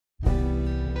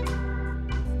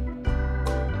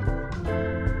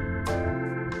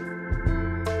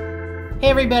Hey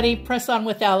everybody, Press On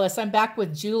with Alice. I'm back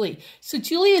with Julie. So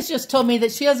Julie has just told me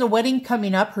that she has a wedding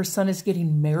coming up. Her son is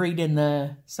getting married in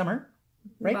the summer,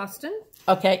 right? Boston.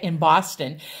 Okay, in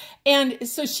Boston. And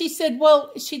so she said,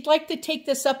 well, she'd like to take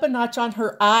this up a notch on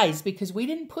her eyes because we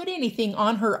didn't put anything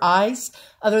on her eyes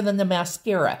other than the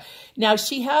mascara. Now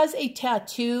she has a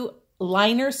tattoo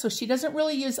liner, so she doesn't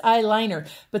really use eyeliner,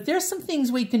 but there's some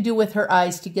things we can do with her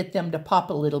eyes to get them to pop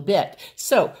a little bit.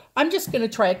 So I'm just going to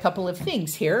try a couple of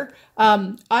things here.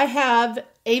 I have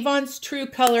Avon's True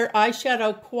Color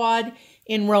Eyeshadow Quad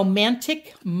in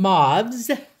Romantic Mauves.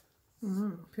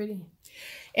 Pretty.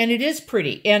 And it is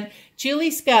pretty. And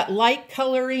Julie's got light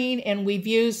coloring, and we've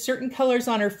used certain colors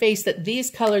on her face that these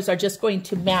colors are just going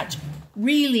to match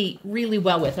really, really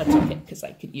well with. That's okay, because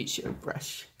I could use your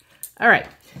brush. All right,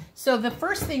 so the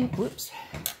first thing, whoops,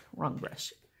 wrong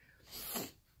brush.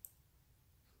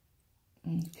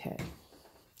 Okay,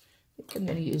 I think I'm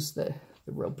going to use the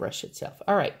real brush itself.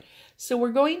 All right, so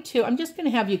we're going to, I'm just going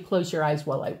to have you close your eyes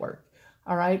while I work.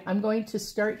 All right, I'm going to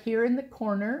start here in the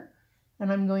corner,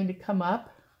 and I'm going to come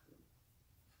up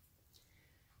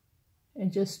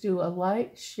and just do a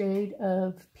light shade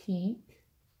of pink.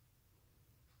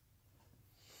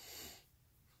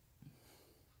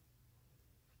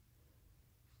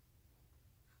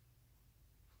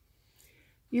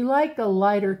 You like a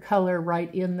lighter color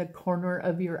right in the corner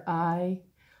of your eye,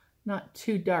 not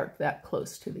too dark that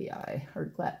close to the eye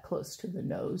or that close to the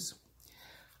nose.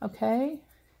 Okay,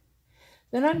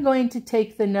 then I'm going to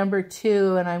take the number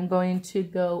 2 and I'm going to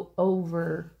go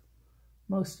over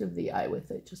most of the eye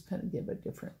with it, just kind of give a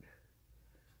different,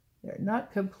 there,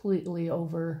 not completely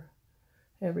over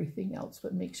everything else,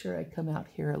 but make sure I come out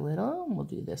here a little, and we'll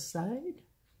do this side.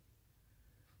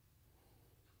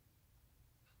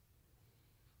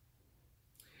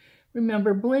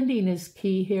 Remember, blending is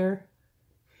key here.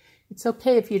 It's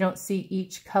okay if you don't see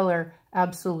each color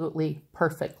absolutely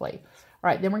perfectly. All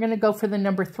right, then we're going to go for the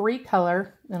number 3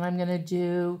 color, and I'm going to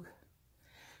do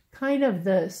kind of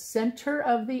the center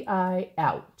of the eye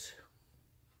out.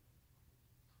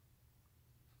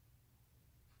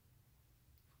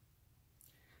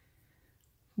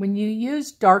 When you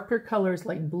use darker colors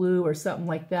like blue or something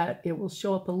like that, it will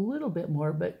show up a little bit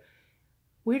more, but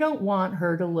we don't want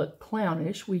her to look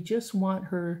clownish. We just want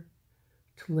her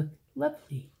to look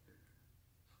lovely.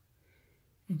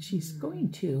 And she's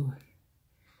going to.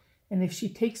 And if she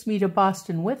takes me to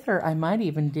Boston with her, I might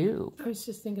even do. I was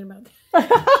just thinking about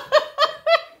that.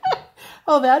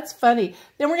 Oh, that's funny.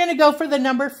 Then we're going to go for the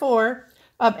number 4.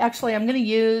 Actually, I'm going to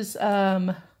use,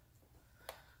 I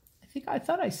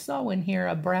thought I saw in here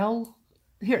a brow.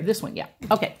 Here, this one, yeah.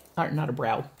 Okay, or not a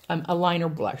brow, a liner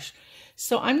blush.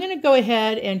 So I'm going to go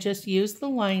ahead and just use the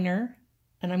liner,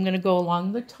 and I'm going to go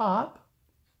along the top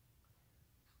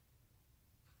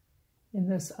in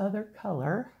this other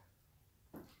color.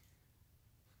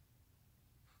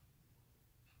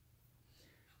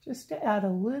 Just to add a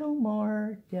little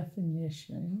more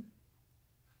definition.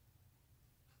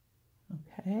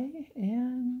 Okay,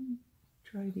 and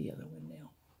try the other one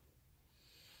now.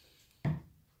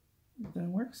 It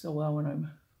doesn't work so well when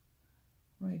I'm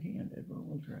right-handed, but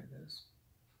we'll try this.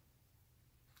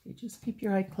 Okay, just keep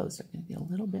your eye closed. I'm going to get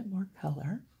a little bit more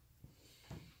color.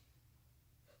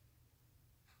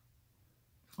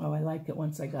 Oh, I like it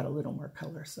once I got a little more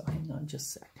color, so hang on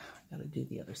just a sec. I got to do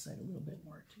the other side a little bit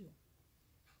more too.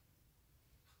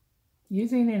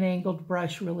 Using an angled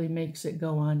brush really makes it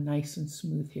go on nice and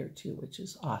smooth here too, which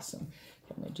is awesome.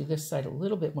 Okay, I'm going to do this side a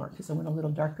little bit more because I went a little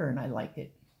darker and I like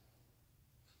it.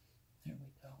 There we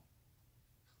go.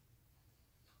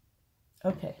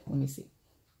 Okay, let me see.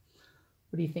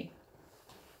 What do you think?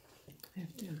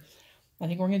 I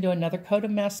think we're going to do another coat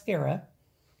of mascara.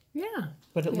 Yeah.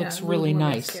 But it looks really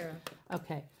nice. Mascara.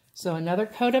 Okay, so another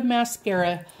coat of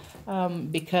mascara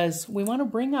because we want to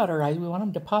bring out our eyes. We want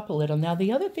them to pop a little. Now,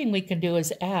 the other thing we can do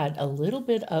is add a little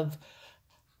bit of,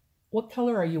 what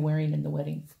color are you wearing in the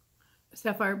wedding?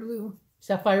 Sapphire blue.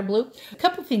 Sapphire blue. A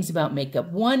couple things about makeup.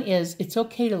 One is it's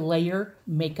okay to layer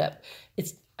makeup.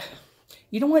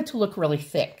 You don't want it to look really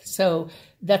thick, so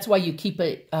that's why you keep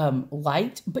it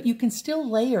light, but you can still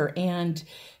layer, and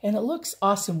it looks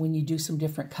awesome when you do some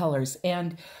different colors.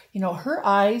 And, you know, her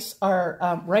eyes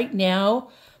are right now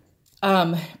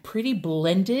pretty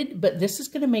blended, but this is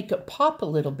going to make it pop a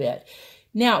little bit.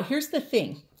 Now, here's the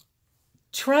thing.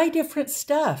 Try different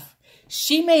stuff.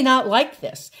 She may not like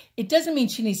this. It doesn't mean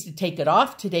she needs to take it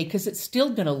off today because it's still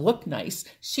going to look nice.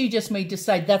 She just may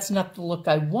decide that's not the look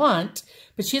I want,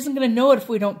 but she isn't going to know it if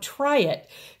we don't try it.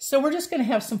 So we're just going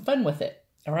to have some fun with it,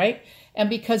 all right? And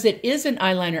because it is an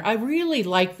eyeliner, I really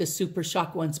like the Super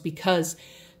Shock ones because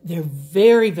They're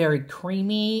very, very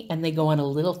creamy, and they go on a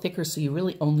little thicker, so you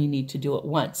really only need to do it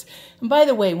once. And by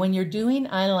the way, when you're doing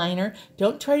eyeliner,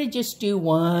 don't try to just do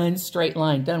one straight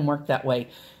line. Doesn't work that way.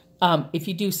 If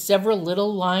you do several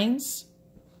little lines,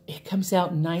 it comes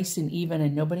out nice and even,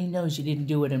 and nobody knows you didn't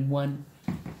do it in one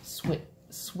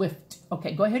swift.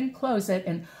 Okay, go ahead and close it,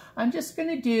 and I'm just going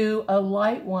to do a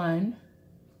light one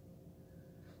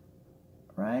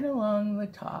right along the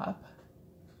top.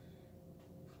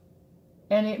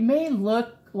 And it may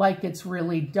look like it's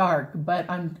really dark, but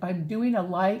I'm doing a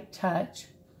light touch.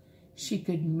 She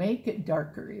could make it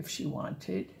darker if she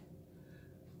wanted,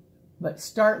 but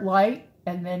start light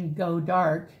and then go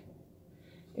dark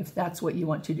if that's what you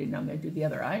want to do. Now I'm going to do the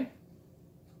other eye.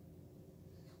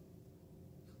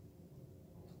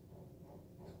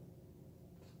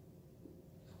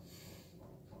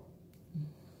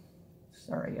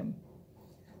 Sorry, I'm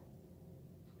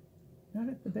not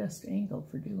at the best angle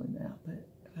for doing that, but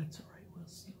that's all right. We'll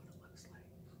see what it looks like.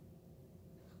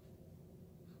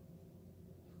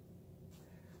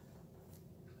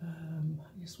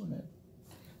 I just want to,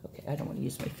 okay, I don't want to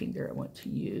use my finger. I want to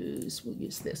use, we'll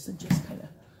use this and just kind of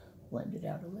blend it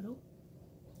out a little.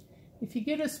 If you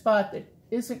get a spot that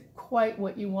isn't quite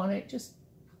what you want it, just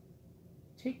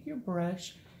take your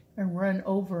brush and run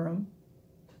over them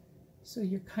so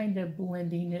you're kind of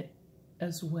blending it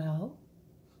as well.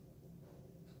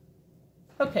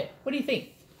 Okay, what do you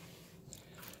think?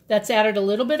 That's added a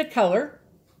little bit of color.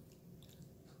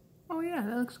 Oh yeah,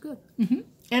 that looks good.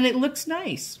 And it looks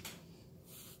nice.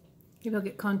 Maybe I'll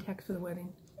get contacts for the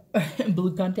wedding.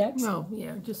 Blue contacts? Oh,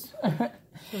 yeah, just...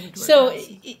 So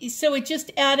it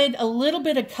just added a little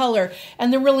bit of color.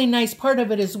 And the really nice part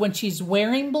of it is when she's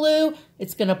wearing blue,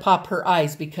 it's going to pop her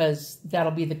eyes because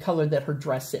that'll be the color that her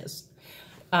dress is.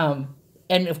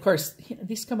 And of course, you know,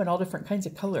 these come in all different kinds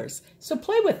of colors. So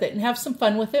play with it and have some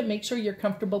fun with it. Make sure you're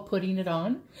comfortable putting it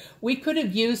on. We could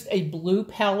have used a blue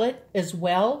palette as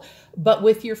well, but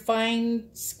with your fine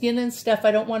skin and stuff,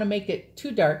 I don't want to make it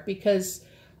too dark because,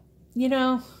 you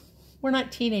know, we're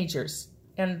not teenagers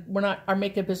and our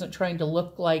makeup isn't trying to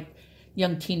look like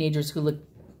young teenagers who look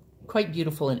quite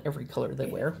beautiful in every color they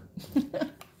wear.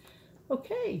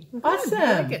 Okay, awesome.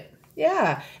 I like it.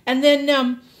 Yeah, and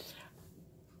then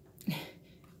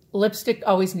lipstick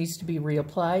always needs to be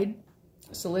reapplied.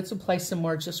 So let's apply some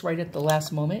more just right at the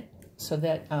last moment so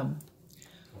that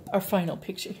our final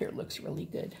picture here looks really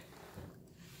good.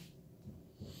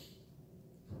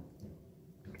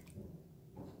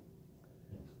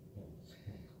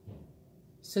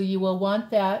 So you will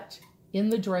want that in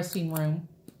the dressing room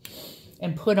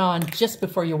and put on just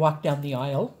before you walk down the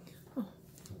aisle.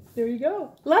 There you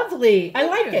go. Lovely. I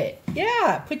like it.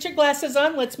 Yeah. Put your glasses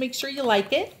on. Let's make sure you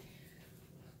like it.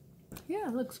 Yeah,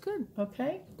 it looks good.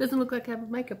 Okay. Doesn't look like I have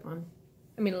makeup on.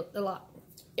 I mean, a lot.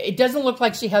 It doesn't look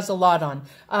like she has a lot on.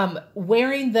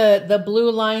 Wearing the blue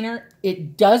liner,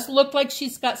 it does look like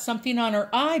she's got something on her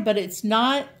eye, but it's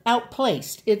not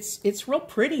outplaced. It's real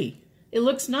pretty. It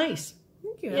looks nice.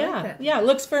 Thank you. Yeah, yeah, it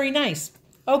looks very nice.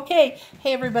 Okay.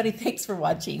 Hey, everybody. Thanks for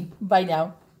watching. Bye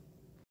now.